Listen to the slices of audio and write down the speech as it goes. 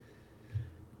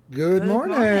Good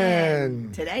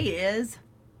morning. Today is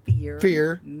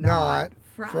Fear Not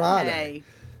Friday. Friday.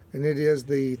 And it is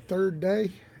the third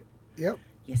day. Yep.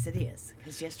 Yes, it is.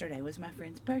 Because yesterday was my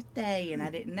friend's birthday, and I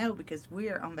didn't know because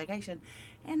we're on vacation,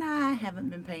 and I haven't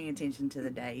been paying attention to the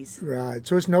days. Right.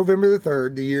 So it's November the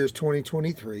 3rd. The year is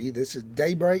 2023. This is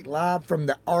Daybreak Live from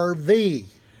the RV.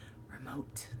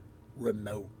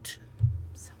 Remote.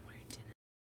 Somewhere in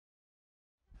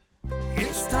Tennessee.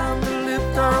 It's time to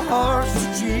lift our hearts to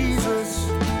Jesus.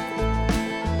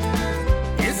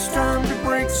 It's time to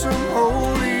break some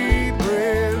holy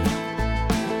bread.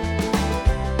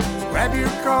 Grab your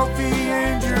coffee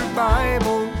and your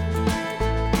Bible.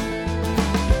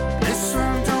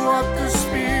 Listen to what the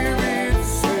Spirit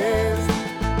says.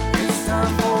 It's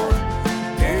time for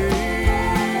Daybreak.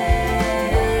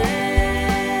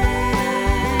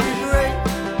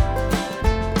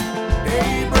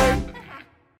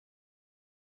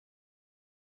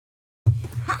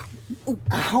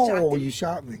 Oh, you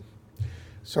shot me.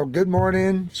 So good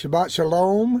morning. Shabbat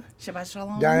Shalom. Shabbat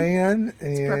Shalom. Diane.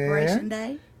 It's and Preparation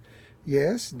Day.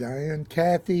 Yes, Diane,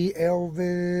 Kathy,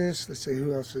 Elvis. Let's see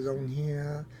who else is on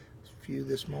here. There's a few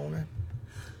this morning.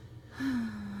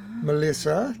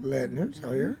 Melissa Letner's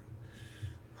here.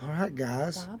 All right,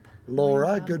 guys. Bob. Laura,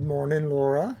 Morning, Bob. good morning,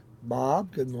 Laura.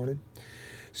 Bob, good morning.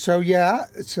 So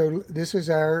this is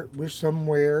we're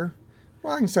somewhere,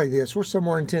 well, I can say this, we're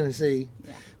somewhere in Tennessee.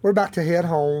 Yeah. We're about to head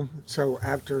home, so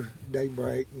after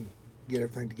daybreak and get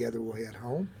everything together, we'll head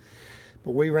home.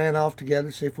 But we ran off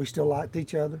together to see if we still liked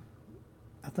each other.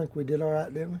 I think we did all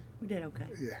right, didn't we? We did okay.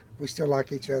 Yeah, we still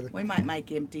like each other. We might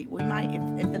make empty. We might,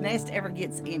 if the nest ever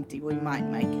gets empty, we might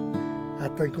make it. I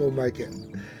think we'll make it.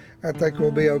 I think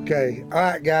we'll be okay. All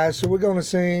right, guys, so we're going to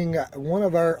sing one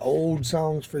of our old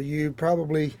songs for you.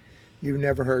 Probably you've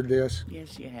never heard this.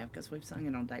 Yes, you have, because we've sung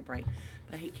it on Daybreak,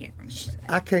 but he can't remember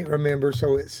that. I can't remember,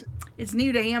 so it's... It's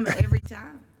new to him every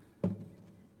time.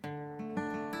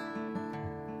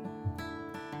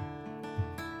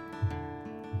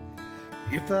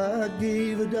 If I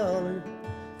gave $1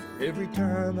 for every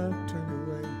time I turned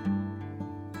away,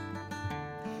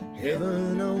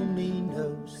 heaven only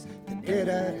knows the debt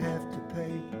I'd have to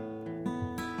pay.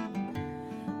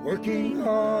 Working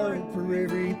hard for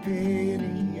every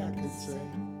penny I could save,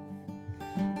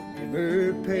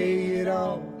 never pay it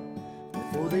all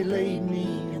before they laid me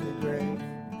in the grave.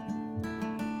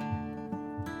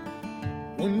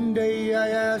 One day I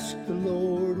asked the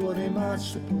Lord, what am I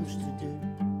supposed to do?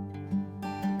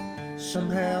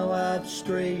 Somehow I've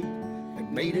strayed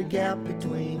and made a gap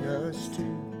between us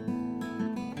two.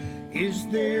 Is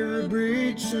there a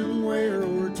bridge somewhere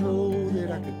or a toll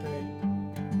that I could pay?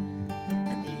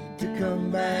 I need to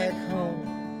come back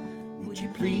home. Would you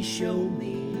please show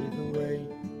me the way?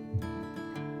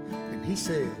 And he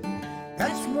said,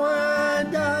 that's why I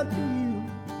died for you.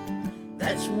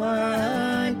 That's why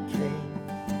I came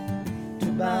to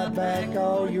buy back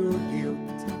all your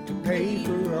guilt, to pay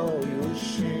for all your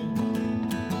shame.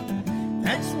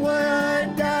 That's why I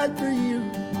died for you.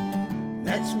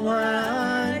 That's why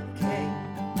I came.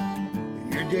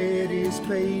 Your debt is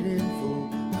paid in full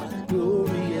by the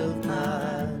glory of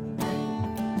my name.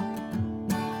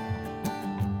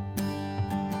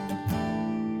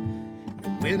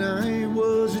 And when I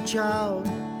was a child,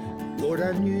 Lord,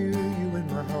 I knew you in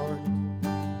my heart.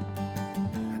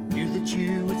 I knew that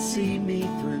you would see me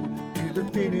through to the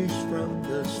finish from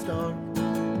the start.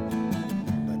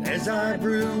 As I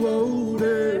grew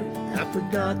older, I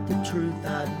forgot the truth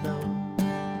I'd known.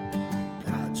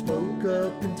 God spoke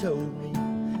up and told me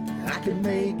I could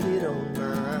make it on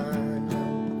my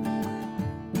own.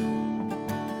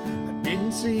 I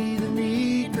didn't see the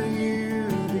need for you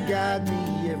to guide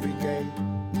me every day.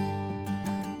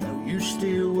 Though you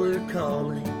still were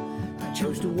calling, I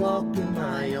chose to walk in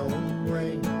my own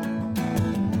way.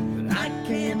 But I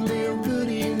can't live good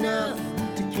enough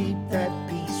to keep that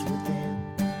peace within.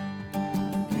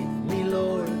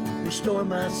 Lord, restore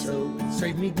my soul,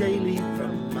 save me daily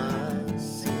from my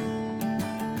sin.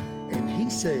 And he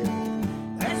said,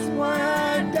 that's why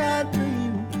I died for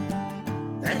you.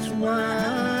 That's why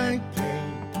I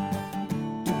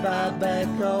came to buy back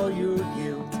all your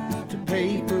guilt, to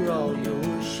pay for all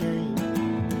your shame.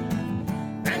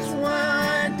 That's why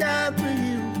I died for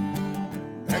you.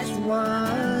 That's why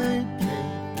I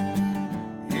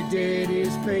came. Your debt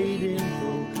is paid in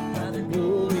full by the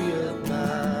glory of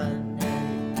my name.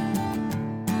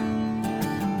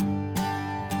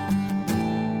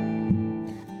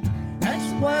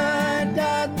 Why I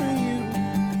died for you.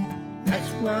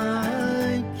 That's why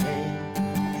I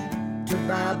came to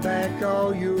buy back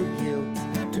all your guilt,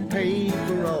 to pay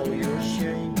for all your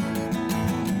shame.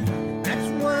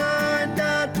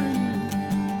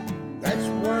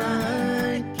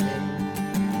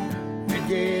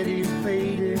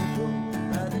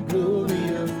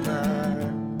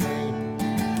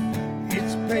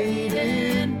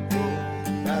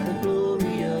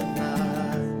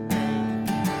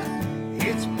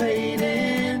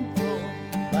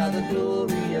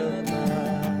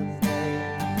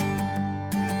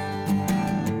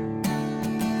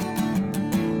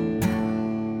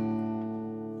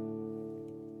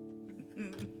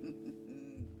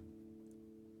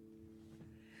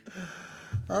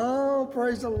 Oh,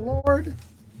 praise the Lord.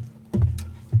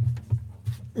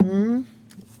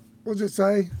 What does it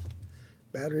say?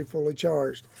 Battery fully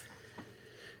charged.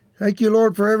 Thank you,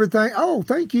 Lord, for everything. Oh,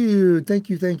 thank you. Thank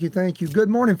you, thank you, thank you. Good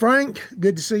morning, Frank.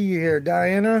 Good to see you here.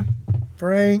 Diana,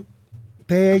 Frank,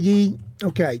 Peggy.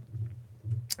 Okay.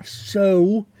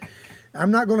 So,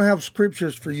 I'm not going to have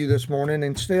scriptures for you this morning.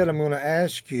 Instead, I'm going to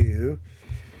ask you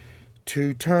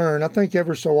to turn. I think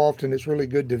ever so often it's really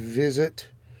good to visit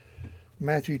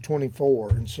Matthew 24.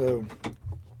 And so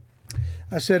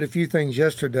I said a few things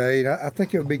yesterday. I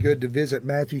think it would be good to visit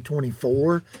Matthew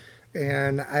 24.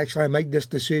 And actually, I made this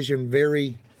decision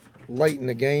very late in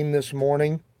the game this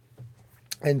morning.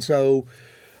 And so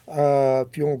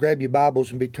if you want to grab your Bibles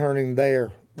and be turning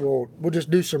there, we'll just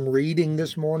do some reading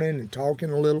this morning and talking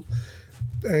a little.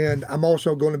 And I'm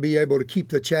also going to be able to keep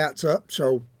the chats up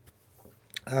so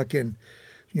I can,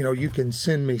 you can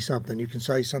send me something. You can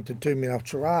say something to me, and I'll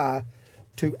try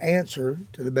to answer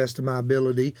to the best of my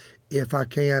ability if I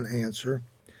can answer.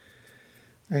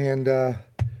 And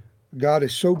God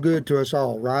is so good to us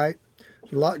all, right?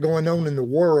 There's a lot going on in the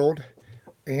world.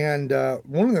 And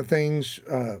one of the things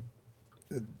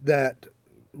that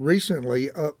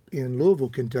recently up in Louisville,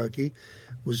 Kentucky,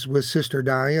 was with Sister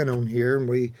Diane on here, and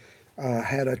we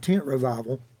had a tent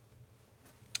revival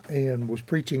and was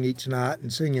preaching each night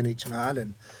and singing each night.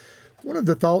 And one of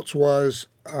the thoughts was,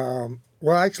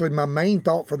 actually my main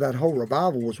thought for that whole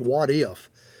revival was what if?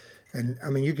 And I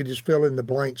mean, you could just fill in the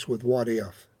blanks with what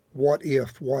if. What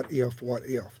if, what if, what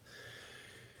if?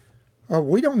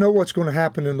 We don't know what's going to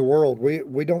happen in the world.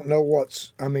 We don't know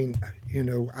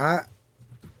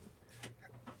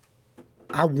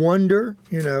I wonder,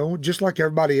 just like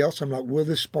everybody else, I'm like, will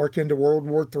this spark into World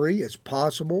War III? It's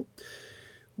possible.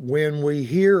 When we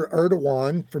hear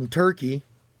Erdogan from Turkey,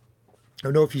 I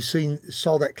don't know if you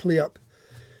saw that clip,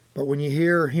 but when you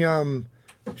hear him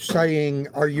saying,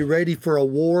 are you ready for a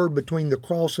war between the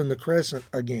cross and the crescent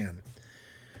again?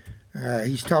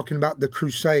 He's talking about the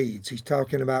Crusades. He's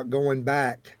talking about going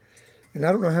back. And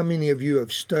I don't know how many of you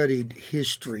have studied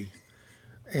history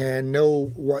and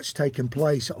know what's taken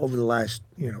place over the last,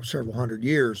 several hundred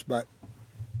years, but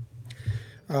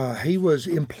he was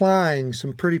implying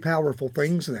some pretty powerful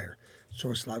things there.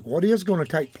 So it's like, what is going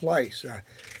to take place?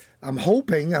 I'm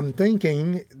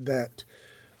thinking that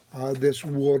this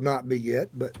will not be it,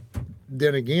 but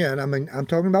then again, I'm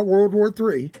talking about World War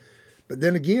III, but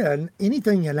then again,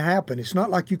 anything can happen. It's not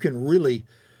like you can really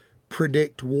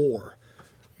predict war,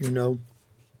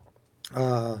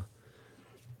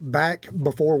 back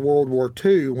before World War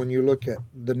II, when you look at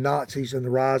the Nazis and the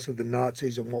rise of the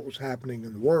Nazis and what was happening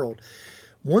in the world,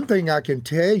 one thing I can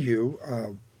tell you,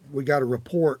 we got a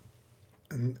report,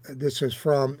 and this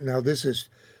is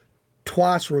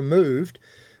twice removed,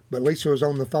 but Lisa was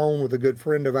on the phone with a good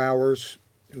friend of ours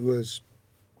who was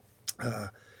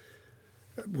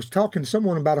talking to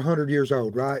someone about 100 years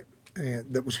old, right?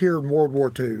 And that was here in World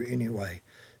War II anyway.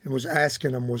 And was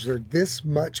asking him, was there this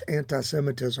much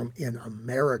anti-Semitism in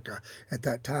America at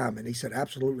that time? And he said,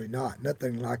 absolutely not.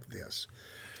 Nothing like this.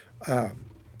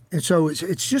 And so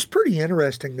it's just pretty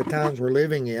interesting the times we're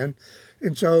living in.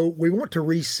 And so we want to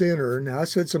recenter. Now, I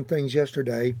said some things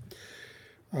yesterday.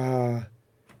 And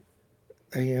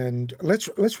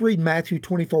let's read Matthew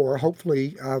 24.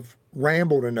 Hopefully I've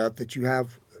rambled enough that you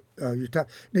have your time.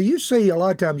 Now, you see a lot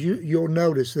of times you'll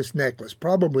notice this necklace.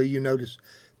 Probably you notice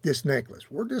this necklace.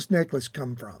 Where'd this necklace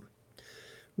come from?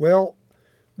 Well,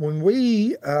 when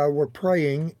we were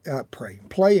playing at the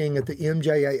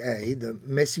MJAA, the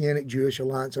Messianic Jewish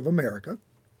Alliance of America,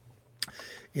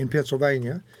 in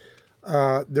Pennsylvania,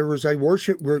 there was a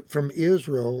worship group from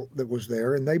Israel that was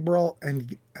there, and they brought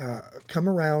and come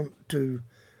around to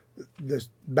the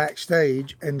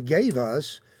backstage and gave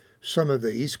us some of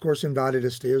these. Of course, invited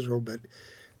us to Israel, but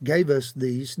gave us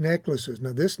these necklaces.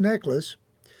 Now, this necklace,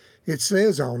 it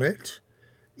says on it,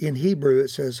 in Hebrew, it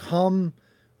says, Ham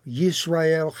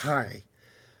Yisrael Hai.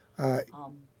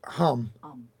 Ham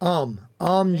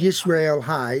Yisrael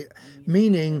Hai,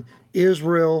 meaning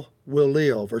Israel will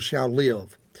live or shall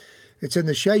live. It's in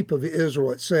the shape of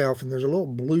Israel itself, and there's a little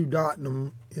blue dot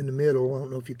in the middle. I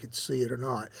don't know if you could see it or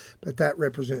not, but that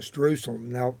represents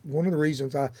Jerusalem. Now, one of the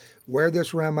reasons I wear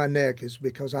this around my neck is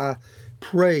because I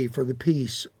pray for the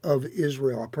peace of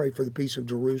Israel. I pray for the peace of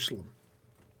Jerusalem.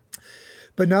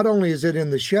 But not only is it in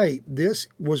the shape, this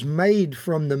was made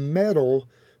from the metal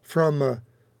from a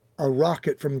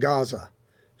rocket from Gaza.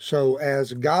 So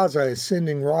as Gaza is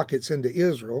sending rockets into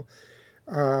Israel,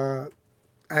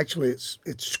 actually it's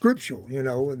scriptural,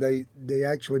 they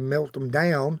actually melt them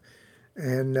down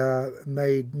and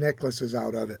made necklaces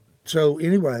out of it. So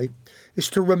anyway, it's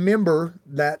to remember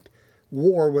that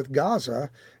war with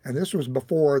Gaza, and this was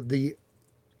before the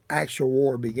actual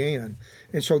war began.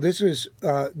 And so this is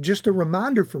just a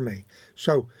reminder for me.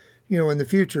 So, in the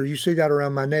future, you see that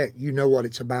around my neck, you know what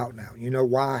it's about now. You know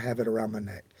why I have it around my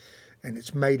neck. And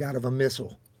it's made out of a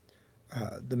missile,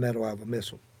 the metal out of a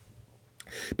missile.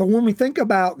 But when we think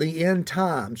about the end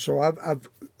time, so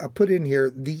I've put in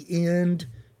here the end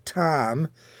time.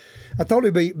 I thought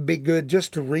it'd be good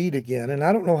just to read again, and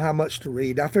I don't know how much to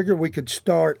read. I figured we could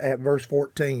start at verse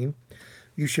 14.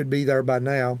 You should be there by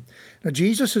now. Now,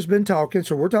 Jesus has been talking,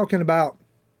 so we're talking about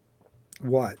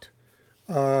what?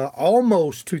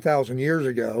 Almost 2,000 years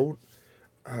ago,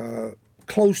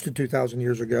 close to 2,000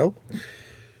 years ago.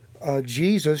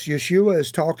 Yeshua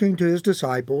is talking to his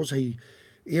disciples. He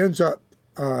ends up,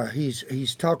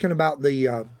 he's talking about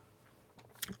the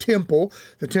temple.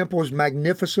 The temple is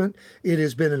magnificent. It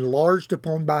has been enlarged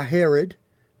upon by Herod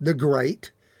the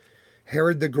Great.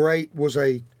 Herod the Great was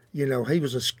he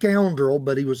was a scoundrel,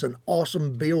 but he was an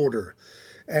awesome builder.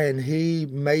 And he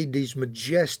made these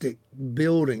majestic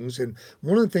buildings. And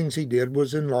one of the things he did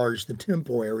was enlarge the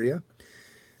temple area.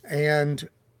 And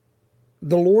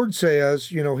the Lord says,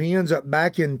 he ends up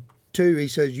back in 2, he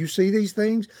says, you see these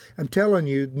things? I'm telling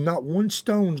you, not one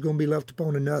stone's going to be left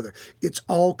upon another. It's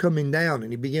all coming down.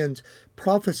 And he begins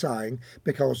prophesying,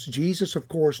 because Jesus, of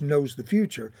course, knows the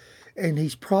future. And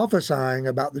he's prophesying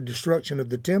about the destruction of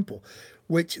the temple,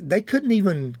 which they couldn't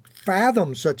even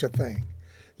fathom such a thing.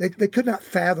 They could not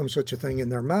fathom such a thing in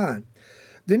their mind.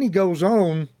 Then he goes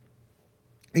on.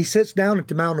 He sits down at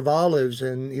the Mount of Olives,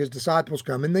 and his disciples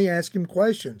come, and they ask him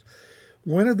questions.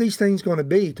 When are these things going to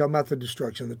be? Talking about the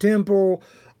destruction of the temple.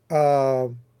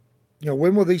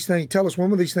 When will these things, tell us, when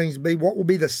will these things be? What will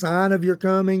be the sign of your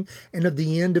coming and of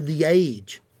the end of the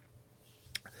age?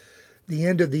 The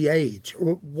end of the age.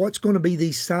 What's going to be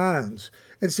these signs?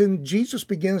 And so Jesus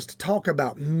begins to talk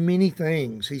about many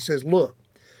things. He says, look,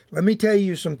 let me tell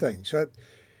you some things.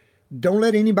 Don't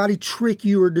let anybody trick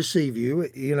you or deceive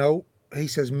you. He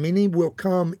says, many will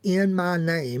come in my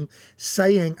name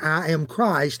saying I am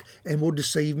Christ, and will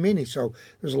deceive many. So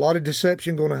there's a lot of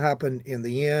deception going to happen in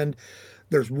the end.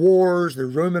 There's wars,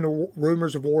 there's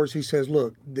rumors of wars. He says,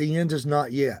 look, the end is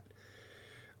not yet.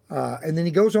 And then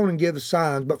he goes on and gives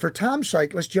signs. But for time's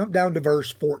sake, let's jump down to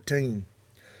verse 14.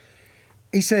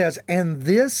 He says, and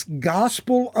this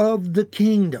gospel of the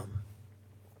kingdom,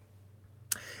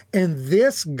 and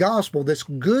this gospel, this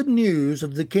good news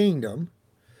of the kingdom,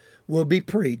 will be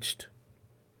preached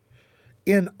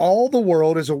in all the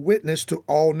world as a witness to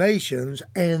all nations,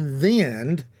 and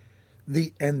then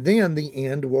the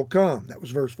end will come. That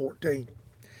was verse 14.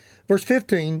 Verse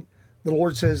 15, the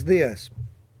Lord says this,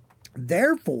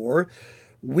 therefore,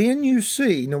 when you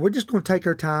see, now we're just going to take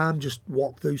our time, just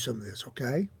walk through some of this,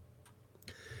 okay?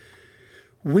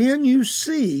 When you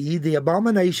see the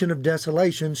abomination of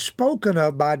desolation spoken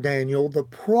of by Daniel the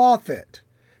prophet.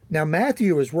 Now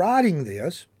Matthew is writing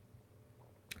this.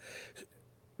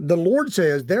 The Lord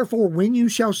says, therefore, when you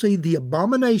shall see the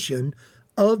abomination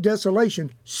of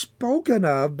desolation spoken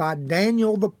of by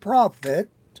Daniel the prophet,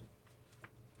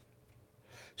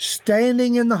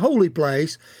 standing in the holy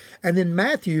place. And then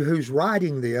Matthew, who's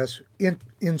writing this,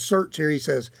 inserts here, he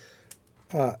says,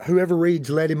 whoever reads,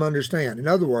 let him understand. In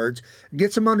other words,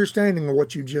 get some understanding of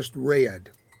what you just read.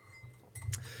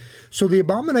 So the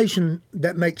abomination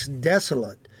that makes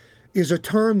desolate is a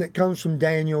term that comes from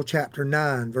Daniel chapter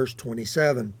 9, verse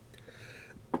 27.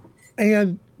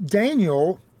 And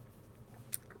Daniel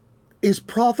is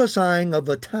prophesying of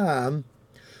a time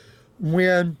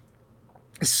when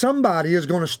somebody is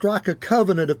going to strike a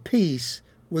covenant of peace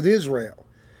with Israel.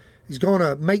 He's going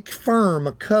to make firm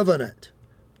a covenant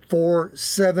for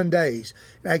 7 days.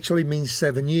 It actually means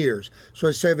 7 years. So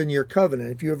a 7-year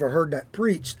covenant. If you ever heard that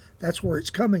preached, that's where it's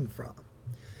coming from.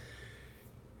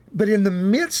 But in the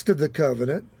midst of the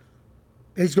covenant,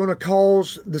 he's going to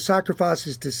cause the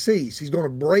sacrifices to cease. He's going to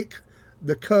break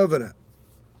the covenant.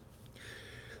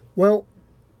 Well,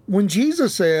 when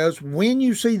Jesus says, when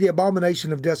you see the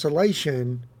abomination of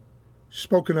desolation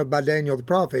spoken of by Daniel the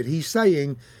prophet, he's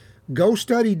saying, go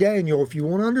study Daniel. If you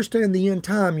want to understand the end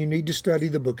time, you need to study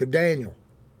the book of Daniel.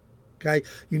 Okay?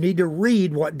 You need to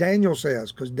read what Daniel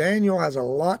says, because Daniel has a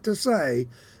lot to say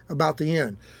about the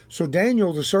end. So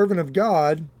Daniel, the servant of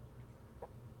God,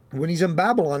 when he's in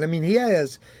Babylon, I mean, he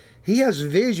has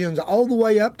visions all the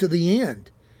way up to the end.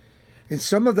 And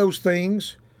some of those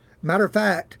things, matter of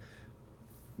fact,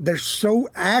 they're so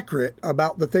accurate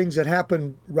about the things that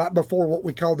happened right before what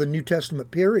we call the New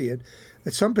Testament period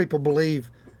that some people believe,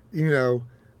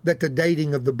 that the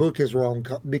dating of the book is wrong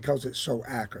because it's so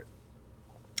accurate.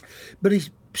 But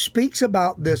speaks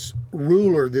about this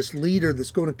ruler, this leader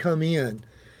that's going to come in.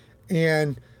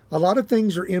 And a lot of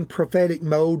things are in prophetic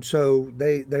mode, so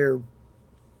they're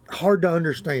hard to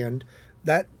understand.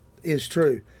 That is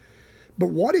true. But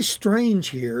what is strange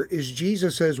here is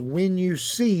Jesus says, when you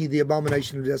see the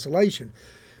abomination of desolation.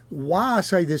 Why I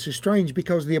say this is strange,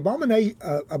 because the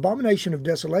abomination of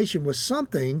desolation was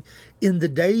something in the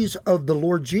days of the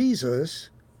Lord Jesus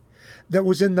that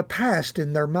was in the past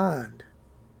in their mind.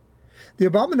 The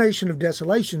abomination of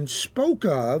desolation spoke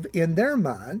of in their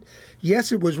mind.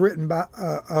 Yes, it was written by,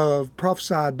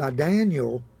 prophesied by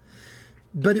Daniel,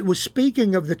 but it was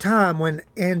speaking of the time when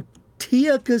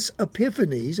Antiochus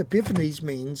Epiphanes, Epiphanes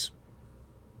means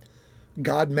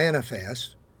God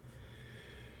manifest,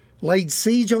 laid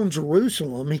siege on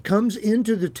Jerusalem. He comes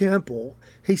into the temple.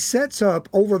 He sets up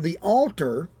over the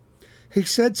altar, he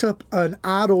sets up an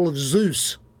idol of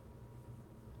Zeus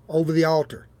over the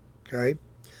altar, okay?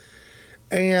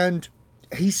 And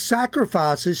he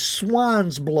sacrifices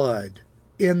swine's blood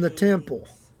in the temple,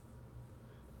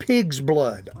 pig's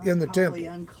blood in the temple.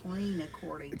 Unclean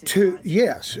according to God's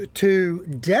yes, to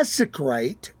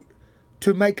desecrate,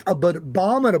 to make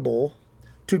abominable,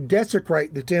 to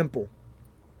desecrate the temple.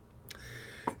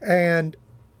 And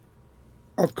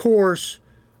of course,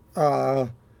 that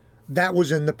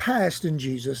was in the past in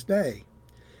Jesus' day.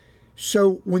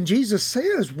 So when Jesus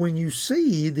says, when you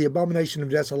see the abomination of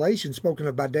desolation spoken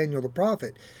of by Daniel the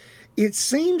prophet, it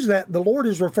seems that the Lord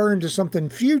is referring to something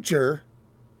future.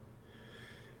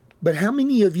 But how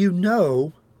many of you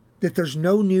know that there's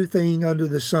no new thing under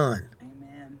the sun?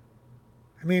 Amen.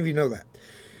 How many of you know that?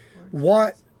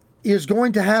 What is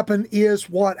going to happen is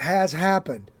what has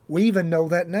happened. We even know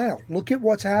that now. Look at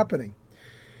what's happening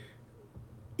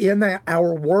in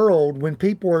our world when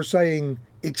people are saying,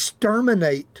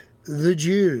 exterminate the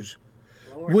Jews.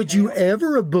 Lord Would you help.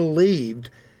 ever have believed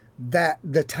that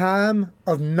the time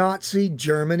of Nazi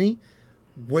Germany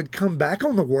would come back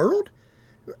on the world?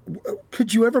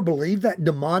 Could you ever believe that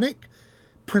demonic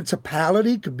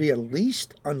principality could be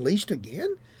unleashed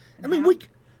again? I mean,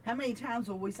 How many times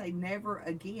will we say never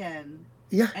again?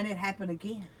 Yeah. And it happened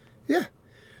again. Yeah.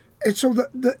 And so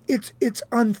it's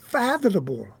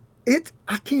unfathomable.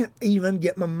 I can't even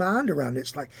get my mind around it.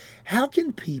 It's like, how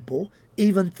can people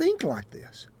even think like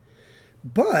this?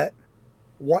 But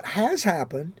what has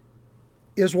happened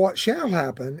is what shall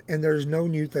happen, and there's no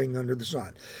new thing under the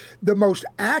sun. The most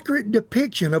accurate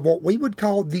depiction of what we would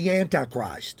call the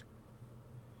Antichrist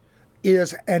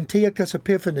is Antiochus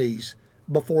Epiphanes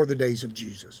before the days of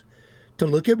Jesus. To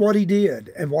look at what he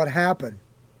did and what happened,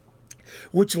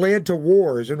 which led to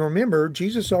wars. And remember,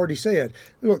 Jesus already said,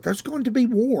 look, there's going to be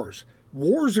wars.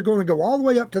 Wars are going to go all the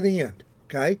way up to the end,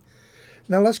 okay?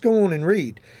 Now let's go on and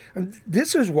read. And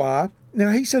this is why,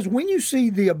 now he says, when you see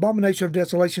the abomination of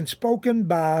desolation spoken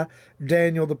by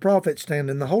Daniel the prophet stand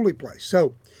in the holy place.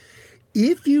 So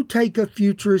if you take a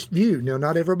futurist view, now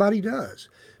not everybody does,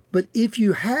 but if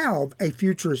you have a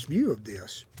futurist view of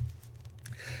this,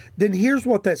 then here's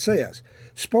what that says.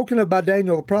 Spoken of by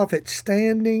Daniel the prophet,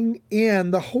 standing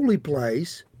in the holy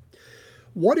place.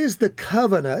 What is the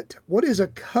covenant? What is a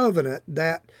covenant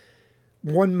that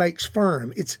one makes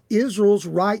firm? It's Israel's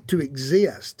right to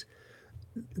exist,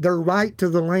 their right to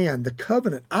the land. The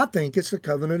covenant, I think it's the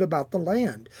covenant about the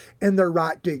land and their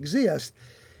right to exist.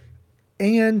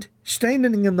 And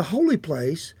standing in the holy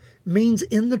place means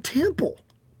in the temple.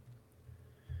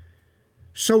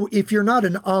 So if you're not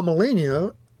an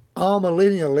amillennialist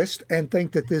and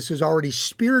think that this has already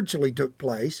spiritually took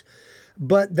place,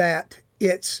 but that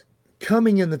it's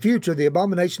coming in the future, the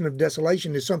abomination of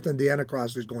desolation is something the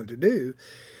Antichrist is going to do,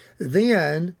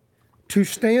 then to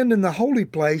stand in the holy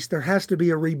place, there has to be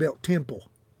a rebuilt temple.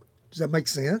 Does that make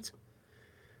sense?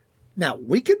 Now,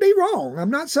 we could be wrong.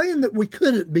 I'm not saying that we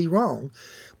couldn't be wrong,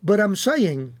 but I'm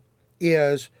saying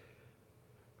is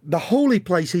the holy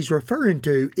place he's referring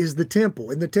to is the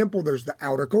temple. In the temple, there's the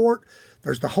outer court,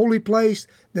 there's the holy place,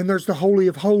 then there's the Holy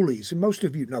of Holies, and most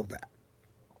of you know that.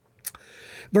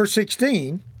 Verse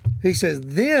 16, he says,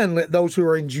 then let those who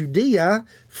are in Judea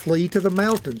flee to the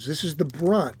mountains. This is the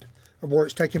brunt of where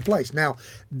it's taking place. Now,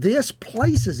 this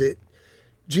places it.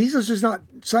 Jesus is not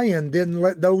saying, then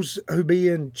let those who be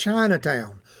in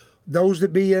Chinatown, those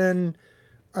that be in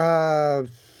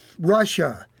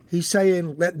Russia. He's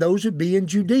saying, let those who be in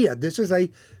Judea. This is a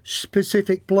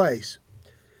specific place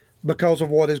because of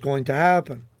what is going to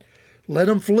happen. Let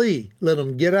them flee. Let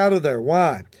them get out of there.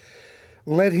 Why?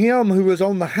 Let him who is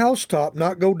on the housetop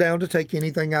not go down to take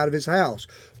anything out of his house.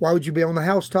 Why would you be on the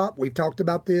housetop? We've talked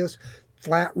about this.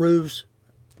 Flat roofs.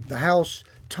 The house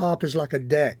top is like a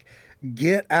deck.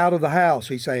 Get out of the house,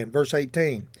 he's saying, verse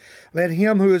 18. Let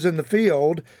him who is in the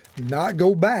field not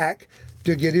go back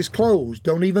to get his clothes.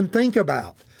 Don't even think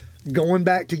about going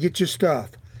back to get your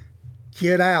stuff.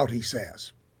 Get out, he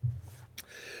says.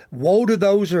 Woe to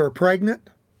those who are pregnant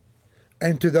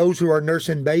and to those who are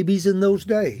nursing babies in those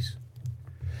days.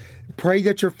 Pray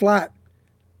that your flight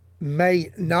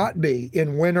may not be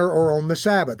in winter or on the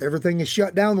Sabbath. Everything is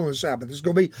shut down on the Sabbath. It's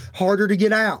going to be harder to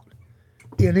get out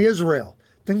in Israel.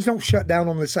 Things don't shut down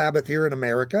on the Sabbath here in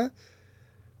America.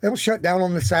 They don't shut down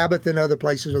on the Sabbath in other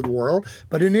places of the world.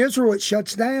 But in Israel, it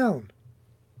shuts down.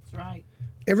 That's right.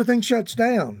 Everything shuts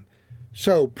down.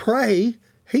 So pray.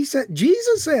 He said,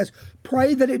 Jesus says,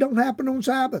 pray that it don't happen on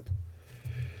Sabbath.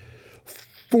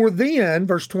 For then,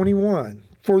 verse 21,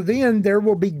 for then there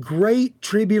will be great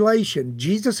tribulation.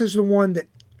 Jesus is the one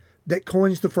that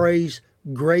coins the phrase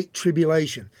great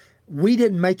tribulation. We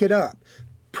didn't make it up.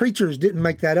 Preachers didn't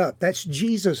make that up. That's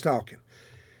Jesus talking.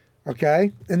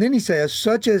 Okay? And then he says,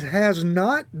 such as has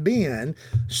not been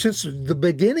since the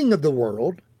beginning of the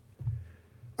world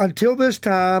until this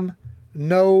time,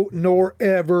 no, nor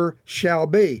ever shall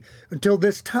be. Until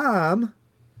this time,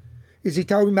 is he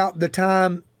talking about the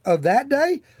time of that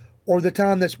day or the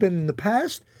time that's been in the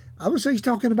past? I would say he's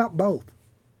talking about both.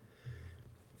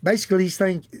 Basically, he's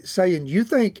saying, you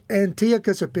think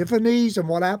Antiochus Epiphanes and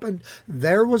what happened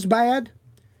there was bad?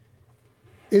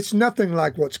 It's nothing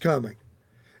like what's coming.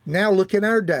 Now look in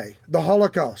our day, the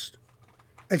Holocaust.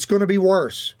 It's going to be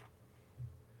worse.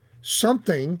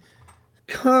 Something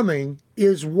coming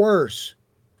is worse.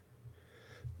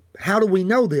 How do we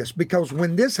know this? Because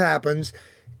when this happens,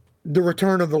 the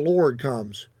return of the Lord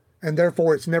comes, and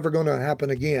therefore it's never going to happen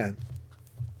again.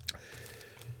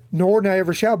 Nor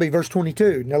ever shall be, verse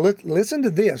 22. Now listen to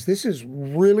this. This is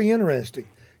really interesting.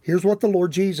 Here's what the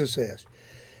Lord Jesus says.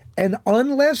 And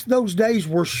unless those days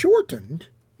were shortened,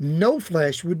 no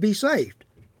flesh would be saved.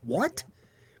 What?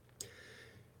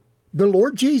 The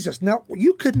Lord Jesus. Now,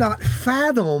 you could not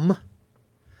fathom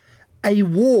a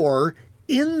war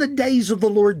in the days of the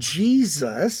Lord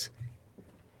Jesus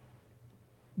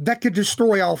that could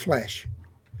destroy all flesh.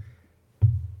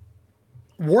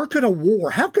 Work at a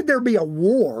war. How could there be a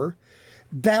war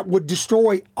that would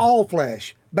destroy all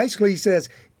flesh? Basically, he says,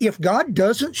 if God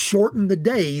doesn't shorten the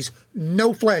days,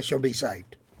 no flesh will be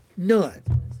saved. None.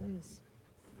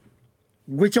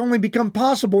 Which only become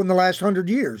possible in the last 100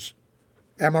 years.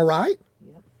 Am I right?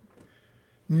 Yep.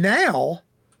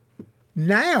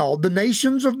 Now, the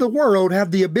nations of the world have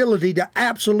the ability to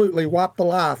absolutely wipe the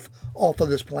life off of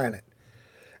this planet.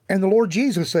 And the Lord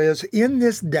Jesus says, in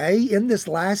this day, in this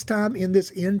last time, in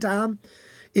this end time,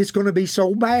 it's going to be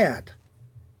so bad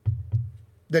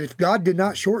that if God did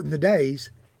not shorten the days,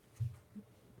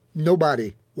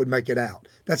 nobody would make it out.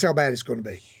 That's how bad it's going to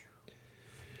be.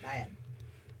 Bad.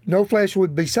 No flesh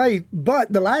would be saved.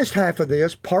 But the last half of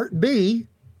this, part B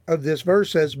of this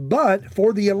verse says, but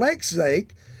for the elect's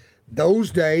sake,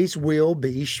 those days will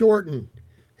be shortened.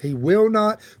 He will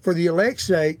not, for the elect's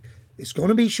sake, it's going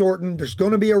to be shortened. There's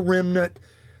going to be a remnant.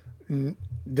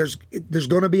 There's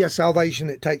going to be a salvation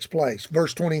that takes place.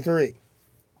 Verse 23.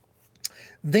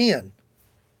 Then,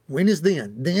 when is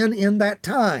then? Then in that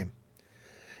time.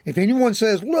 If anyone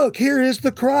says, look, here is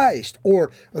the Christ,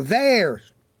 or there,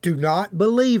 do not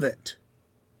believe it.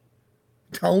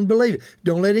 Don't believe it.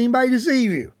 Don't let anybody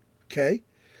deceive you. Okay?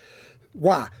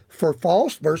 Why?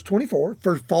 Verse 24,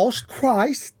 for false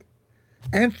Christ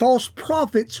and false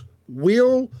prophets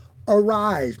will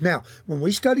arise. Now, when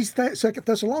we study 2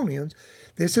 Thessalonians,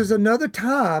 this is another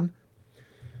time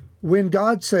when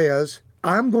God says,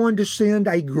 I'm going to send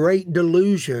a great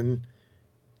delusion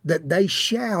that they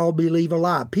shall believe a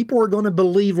lie. People are going to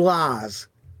believe lies.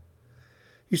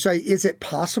 You say, is it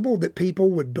possible that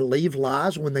people would believe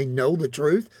lies when they know the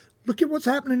truth? Look at what's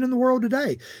happening in the world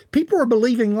today. People are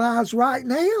believing lies right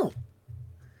now.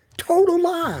 Total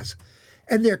lies.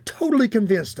 And they're totally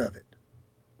convinced of it.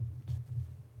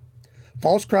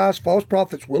 False Christ, false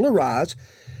prophets will arise,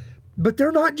 but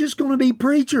they're not just going to be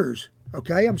preachers.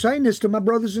 Okay, I'm saying this to my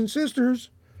brothers and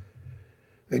sisters.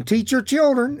 And teach your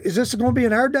children. Is this going to be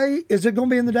in our day? Is it going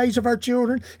to be in the days of our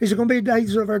children? Is it going to be in the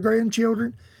days of our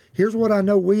grandchildren? Here's what I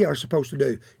know we are supposed to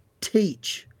do.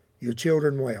 Teach your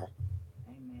children well.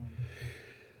 Amen.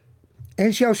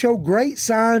 And shall show great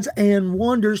signs and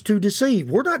wonders to deceive.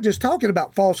 We're not just talking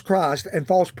about false Christ and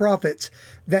false prophets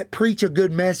that preach a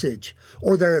good message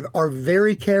or that are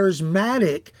very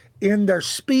charismatic in their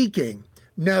speaking.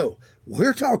 No.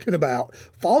 We're talking about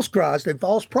false Christ and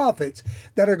false prophets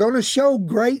that are going to show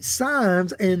great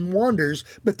signs and wonders,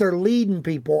 but they're leading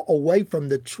people away from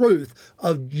the truth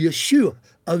of Yeshua,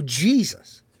 of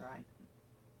Jesus. That's right.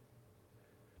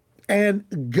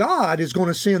 And God is going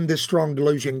to send this strong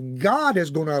delusion. God is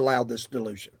going to allow this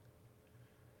delusion.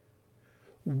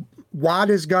 Why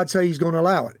does God say he's going to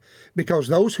allow it? Because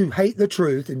those who hate the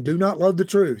truth and do not love the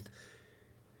truth,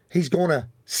 he's going to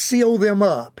seal them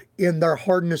up in their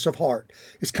hardness of heart.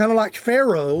 It's kind of like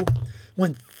Pharaoh,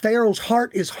 when Pharaoh's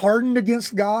heart is hardened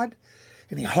against God,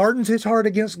 and he hardens his heart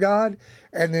against God,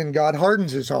 and then God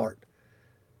hardens his heart.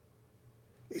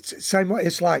 It's the same way.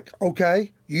 It's like,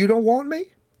 okay, you don't want me?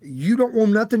 You don't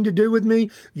want nothing to do with me?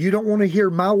 You don't want to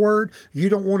hear my word? You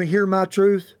don't want to hear my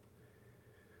truth?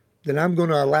 Then I'm going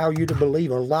to allow you to believe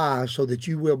a lie so that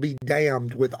you will be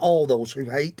damned with all those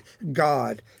who hate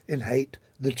God and hate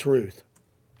the truth.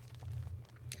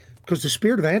 Because the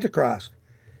spirit of Antichrist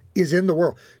is in the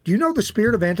world. Do you know the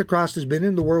spirit of Antichrist has been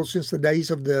in the world since the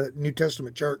days of the New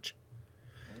Testament church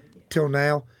till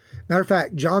now? Matter of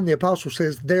fact, John the Apostle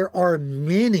says there are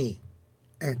many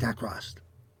Antichrists.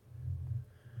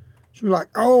 So you're like,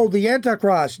 oh, the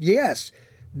Antichrist. Yes,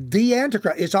 the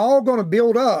Antichrist. It's all going to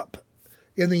build up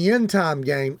in the end time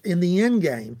game, in the end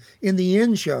game, in the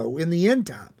end show, in the end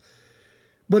time.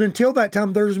 But until that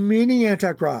time, there's many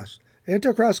Antichrists.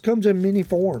 Antichrist comes in many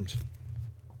forms.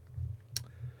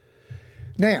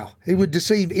 Now, he would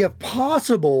deceive, if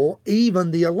possible,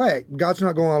 even the elect. God's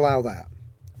not going to allow that.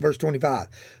 Verse 25.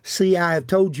 See, I have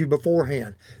told you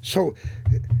beforehand. So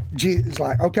Jesus is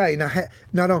like, okay,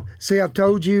 now, see, I've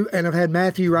told you, and I've had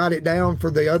Matthew write it down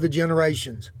for the other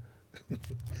generations.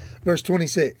 Verse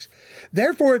 26.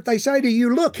 Therefore, if they say to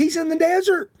you, look, he's in the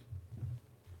desert,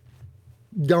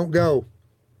 don't go.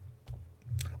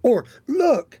 Or,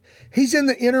 look, he's in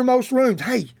the innermost rooms.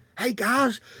 Hey,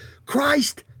 guys,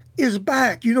 Christ is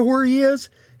back. You know where he is?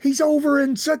 He's over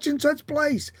in such and such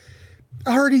place.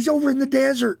 I heard he's over in the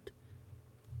desert.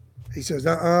 He says,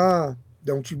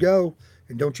 don't you go,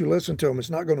 and don't you listen to him. It's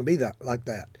not going to be like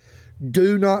that.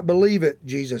 Do not believe it,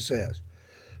 Jesus says.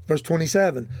 Verse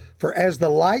 27, for as the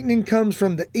lightning comes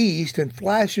from the east and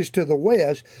flashes to the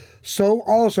west, so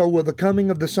also will the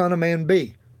coming of the Son of Man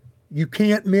be. You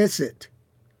can't miss it.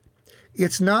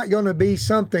 It's not going to be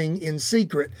something in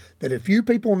secret that a few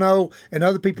people know and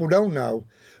other people don't know.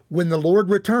 When the Lord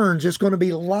returns, it's going to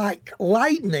be like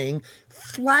lightning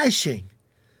flashing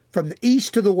from the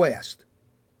east to the west.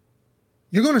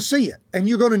 You're going to see it and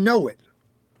you're going to know it.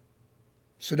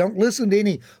 So don't listen to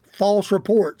any false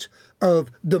reports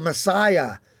of the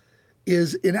Messiah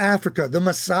is in Africa. The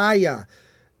Messiah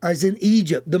is in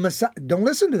Egypt. The Messiah. Don't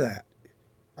listen to that.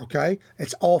 Okay?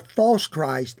 It's all false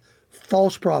Christ,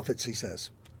 false prophets, he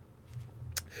says.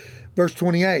 Verse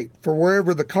 28, for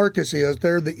wherever the carcass is,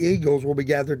 there the eagles will be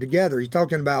gathered together. He's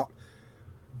talking about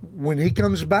when he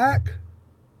comes back.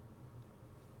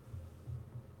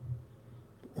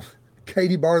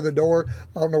 Katie barred the door.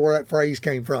 I don't know where that phrase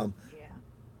came from. Yeah.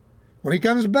 When he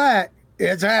comes back,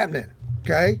 it's happening.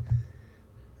 Okay?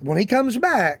 When he comes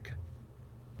back,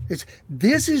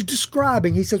 this is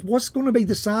describing, he says, what's going to be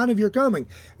the sign of your coming?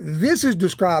 This is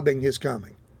describing his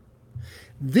coming.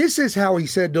 This is how he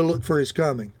said to look for his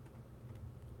coming.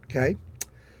 Okay?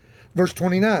 Verse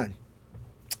 29.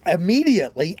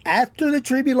 Immediately after the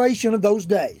tribulation of those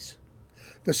days,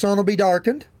 the sun will be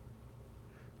darkened,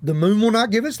 the moon will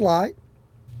not give its light,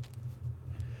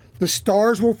 the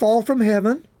stars will fall from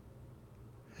heaven,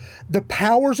 the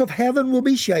powers of heaven will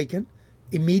be shaken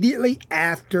immediately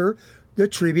after the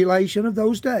tribulation of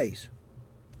those days.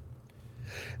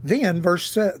 Then,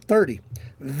 verse 30,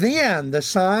 then the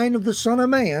sign of the Son of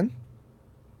Man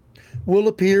will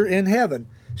appear in heaven.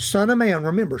 Son of Man,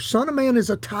 remember, Son of Man is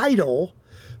a title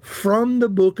from the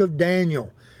book of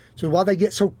Daniel. So why they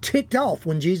get so ticked off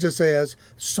when Jesus says,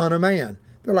 Son of Man.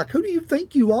 They're like, who do you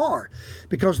think you are?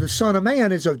 Because the Son of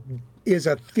Man is a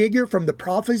figure from the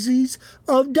prophecies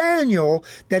of Daniel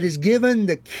that is given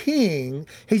the king.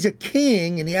 He's a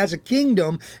king and he has a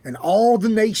kingdom and all the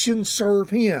nations serve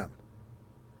him.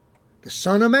 The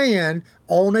Son of Man,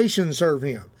 all nations serve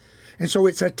him. And so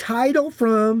it's a title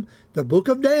from the book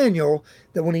of Daniel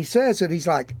that when he says it, he's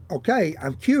like, okay,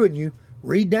 I'm cueing you.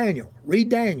 Read Daniel, read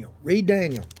Daniel, read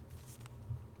Daniel.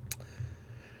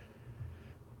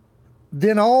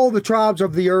 Then all the tribes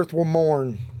of the earth will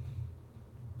mourn.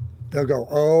 They'll go,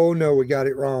 oh no, we got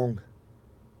it wrong.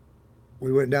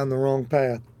 We went down the wrong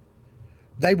path.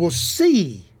 They will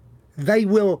see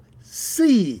the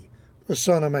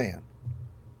Son of Man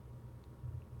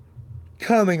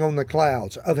coming on the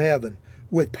clouds of heaven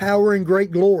with power and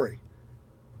great glory.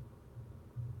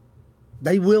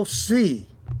 They will see.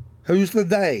 Who's the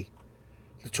they?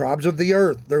 The tribes of the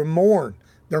earth. They're mourn.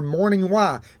 They're mourning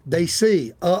why? They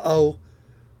see, the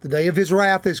day of his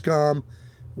wrath has come.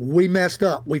 We messed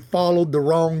up. We followed the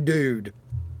wrong dude.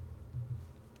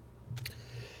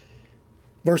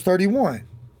 Verse 31.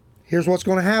 Here's what's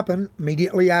going to happen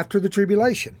immediately after the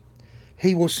tribulation.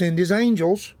 He will send his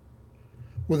angels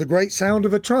with a great sound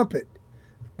of a trumpet.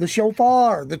 The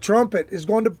shofar, the trumpet, is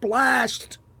going to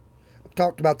blast. I've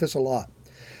talked about this a lot.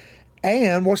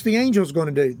 And what's the angels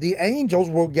going to do? The angels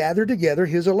will gather together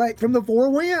his elect from the four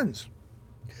winds,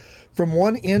 from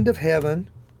one end of heaven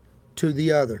to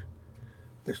the other.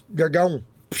 They're going.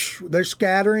 They're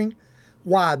scattering.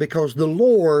 Why? Because the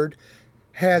Lord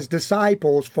has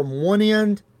disciples from one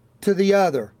end to the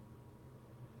other.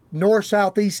 North,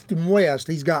 south, east, and west.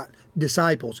 He's got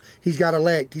disciples. He's got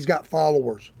elect. He's got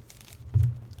followers.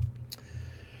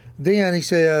 Then he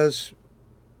says,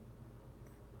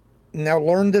 now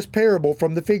learn this parable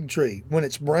from the fig tree. When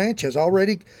its branch has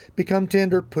already become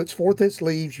tender, puts forth its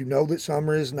leaves, you know that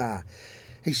summer is nigh.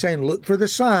 He's saying, look for the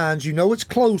signs. You know it's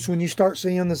close when you start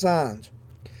seeing the signs.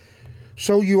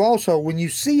 So you also, when you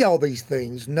see all these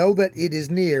things, know that it is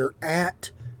near at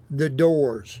the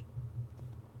doors.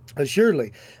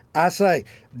 Assuredly, I say,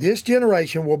 this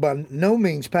generation will by no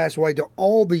means pass away till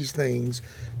all these things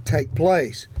take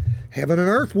place. Heaven and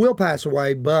earth will pass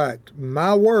away, but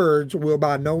my words will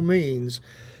by no means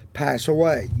pass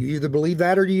away. You either believe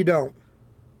that or you don't.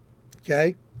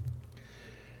 Okay?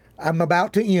 I'm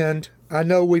about to end. I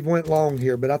know we've went long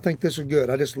here, but I think this is good.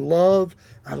 I love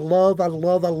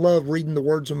reading the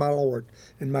words of my Lord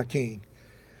and my King.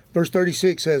 Verse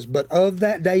 36 says, but of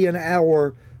that day and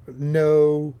hour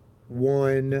no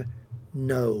one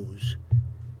knows.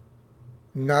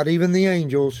 Not even the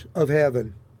angels of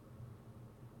heaven,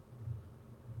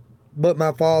 but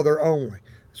my Father only.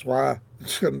 That's why,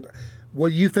 well,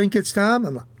 you think it's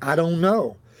time? I don't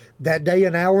know. That day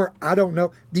and hour, I don't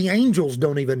know. The angels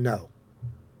don't even know.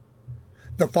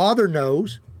 The Father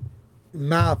knows.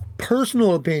 My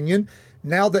personal opinion,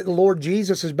 now that the Lord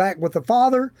Jesus is back with the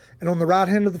Father and on the right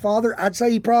hand of the Father, I'd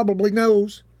say he probably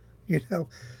knows,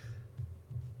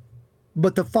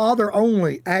 But the Father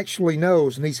only actually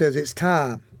knows, and he says it's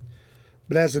time.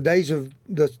 But as the days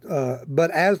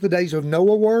of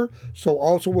Noah were, so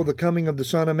also will the coming of the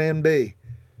Son of Man be.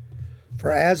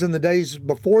 For as in the days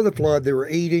before the flood, they were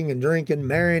eating and drinking,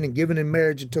 marrying and giving in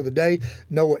marriage until the day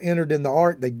Noah entered in the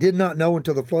ark. They did not know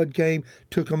until the flood came,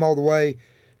 took them all the way.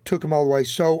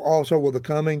 So also will the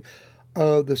coming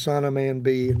of the Son of Man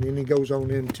be. And then he goes on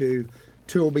into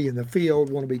two will be in the field,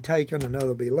 one will be taken, another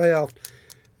will be left.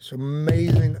 It's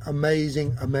amazing,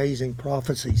 amazing, amazing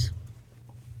prophecies.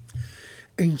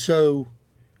 And so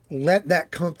let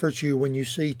that comfort you when you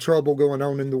see trouble going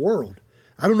on in the world.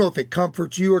 I don't know if it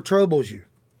comforts you or troubles you.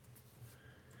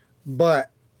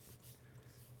 But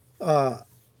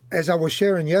as I was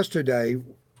sharing yesterday,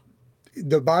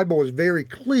 the Bible is very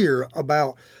clear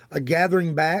about a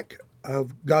gathering back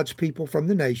of God's people from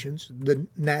the nations, the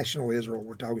national Israel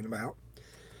we're talking about,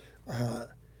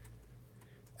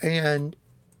 and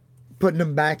putting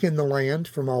them back in the land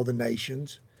from all the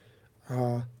nations.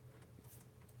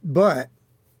 But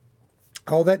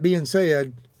all that being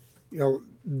said,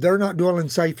 they're not dwelling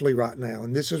safely right now.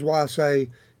 And this is why I say,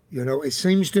 it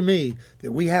seems to me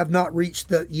that we have not reached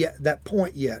that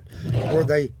point yet where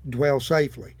they dwell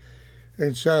safely.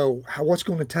 And so what's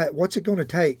it going to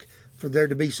take for there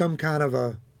to be some kind of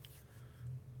a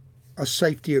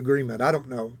safety agreement? I don't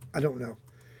know.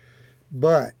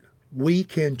 But we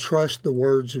can trust the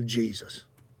words of Jesus.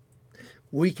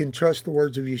 We can trust the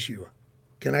words of Yeshua.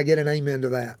 Can I get an amen to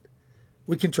that?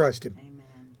 We can trust him.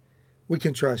 Amen. We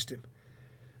can trust him.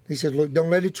 He said, look,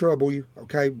 don't let it trouble you,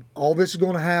 okay? All this is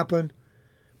going to happen,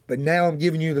 but now I'm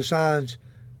giving you the signs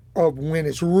of when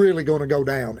it's really going to go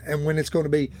down and when it's going to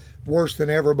be worse than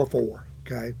ever before,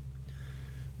 okay?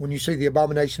 When you see the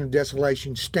abomination of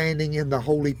desolation standing in the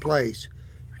holy place,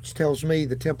 which tells me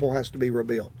the temple has to be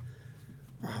rebuilt.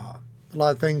 A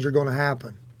lot of things are going to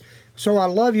happen. So I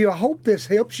love you. I hope this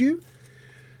helps you.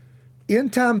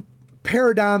 End time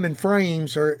paradigm and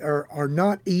frames are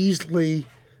not easily,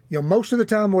 most of the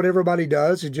time what everybody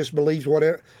does is just believes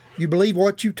whatever, you believe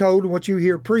what you told and what you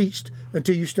hear preached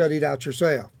until you study it out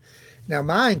yourself. Now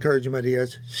my encouragement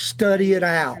is study it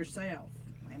out. Yourself.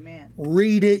 Amen.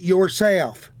 Read it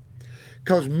yourself.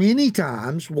 Because many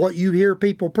times what you hear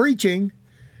people preaching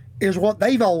is what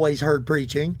they've always heard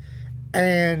preaching,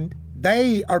 and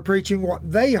they are preaching what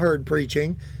they heard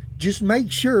preaching. Just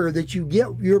make sure that you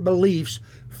get your beliefs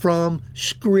from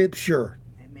Scripture.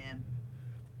 Amen.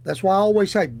 That's why I always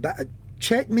say,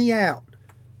 check me out.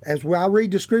 As I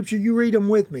read the Scripture, you read them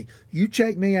with me. You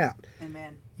check me out.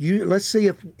 Amen. Let's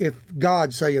see if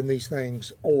God's saying these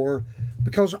things, or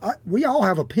because we all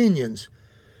have opinions,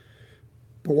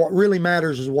 but what really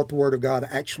matters is what the Word of God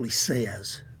actually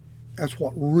says. That's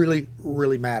what really,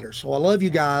 really matters. So I love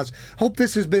you guys. Hope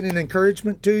this has been an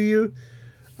encouragement to you.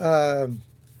 As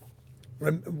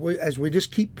we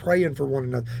just keep praying for one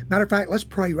another. Matter of fact, let's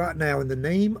pray right now in the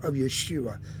name of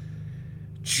Yeshua.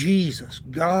 Jesus,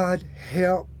 God,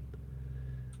 help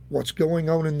what's going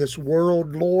on in this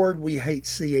world, Lord. We hate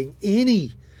seeing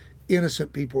any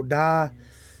innocent people die.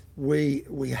 We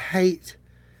hate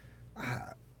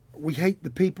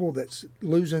the people that's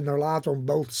losing their lives on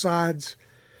both sides.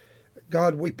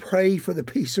 God, we pray for the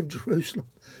peace of Jerusalem.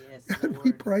 Yes, God,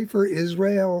 we pray for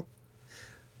Israel.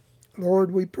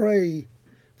 Lord, we pray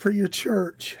for your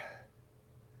church.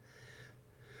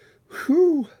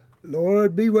 Whew.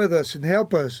 Lord, be with us and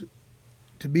help us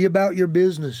to be about your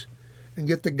business and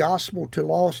get the gospel to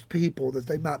lost people that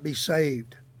they might be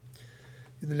saved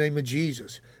in the name of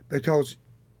Jesus. Because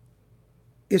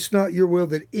it's not your will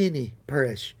that any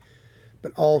perish,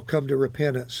 but all come to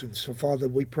repentance. And so, Father,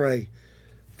 we pray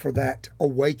for that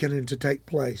awakening to take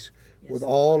place with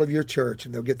all of your church,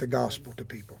 and they'll get the gospel to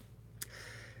people.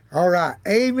 All right.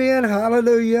 Amen.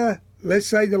 Hallelujah. Let's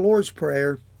say the Lord's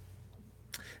Prayer,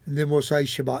 and then we'll say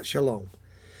Shabbat Shalom.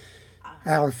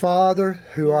 Our Father,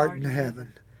 who art in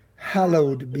heaven,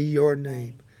 hallowed be your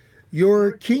name.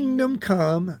 Your kingdom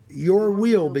come, your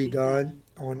will be done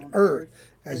on earth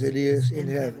as it is in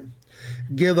heaven.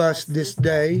 Give us this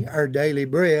day our daily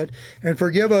bread, and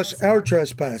forgive us our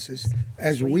trespasses,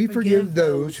 as we forgive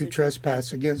those who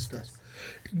trespass against us.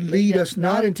 Lead us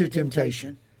not into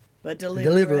temptation, but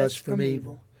deliver us from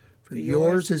evil. For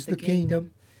yours is the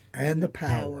kingdom, and the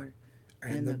power,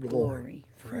 and the glory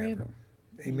forever.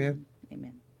 Amen.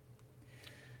 Amen.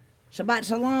 Shabbat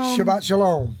Shalom. Shabbat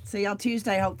Shalom. See y'all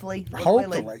Tuesday, hopefully. Lord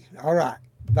willing. Hopefully. All right.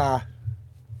 Bye.